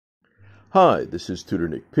Hi, this is Tutor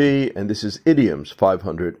Nick P, and this is Idioms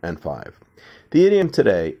 505. The idiom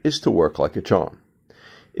today is to work like a charm.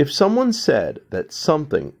 If someone said that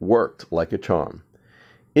something worked like a charm,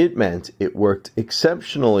 it meant it worked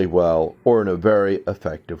exceptionally well or in a very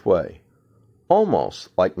effective way, almost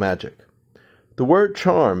like magic. The word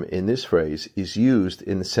charm in this phrase is used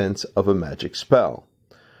in the sense of a magic spell.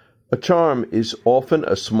 A charm is often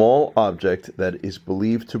a small object that is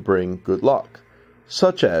believed to bring good luck,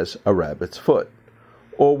 such as a rabbit's foot,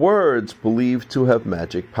 or words believed to have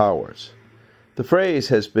magic powers. The phrase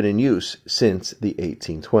has been in use since the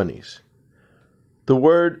 1820s. The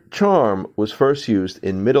word charm was first used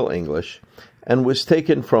in Middle English and was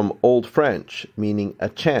taken from Old French, meaning a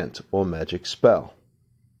chant or magic spell.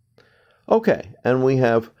 Okay, and we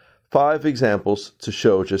have 5 examples to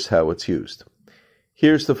show just how it's used.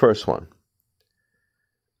 Here's the first one.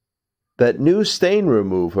 That new stain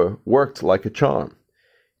remover worked like a charm.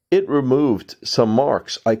 It removed some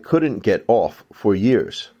marks I couldn't get off for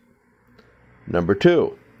years. Number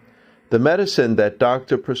 2. The medicine that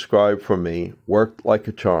doctor prescribed for me worked like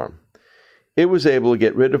a charm. It was able to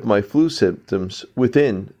get rid of my flu symptoms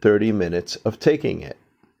within 30 minutes of taking it.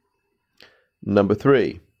 Number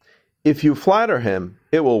 3. If you flatter him,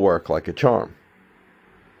 it will work like a charm.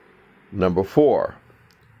 Number 4.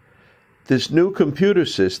 This new computer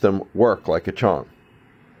system worked like a charm.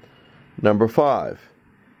 Number 5.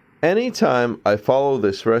 Anytime I follow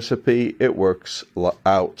this recipe, it works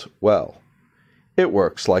out well. It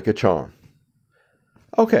works like a charm.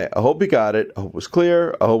 Okay, I hope you got it. I hope it was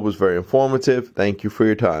clear. I hope it was very informative. Thank you for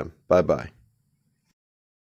your time. Bye-bye.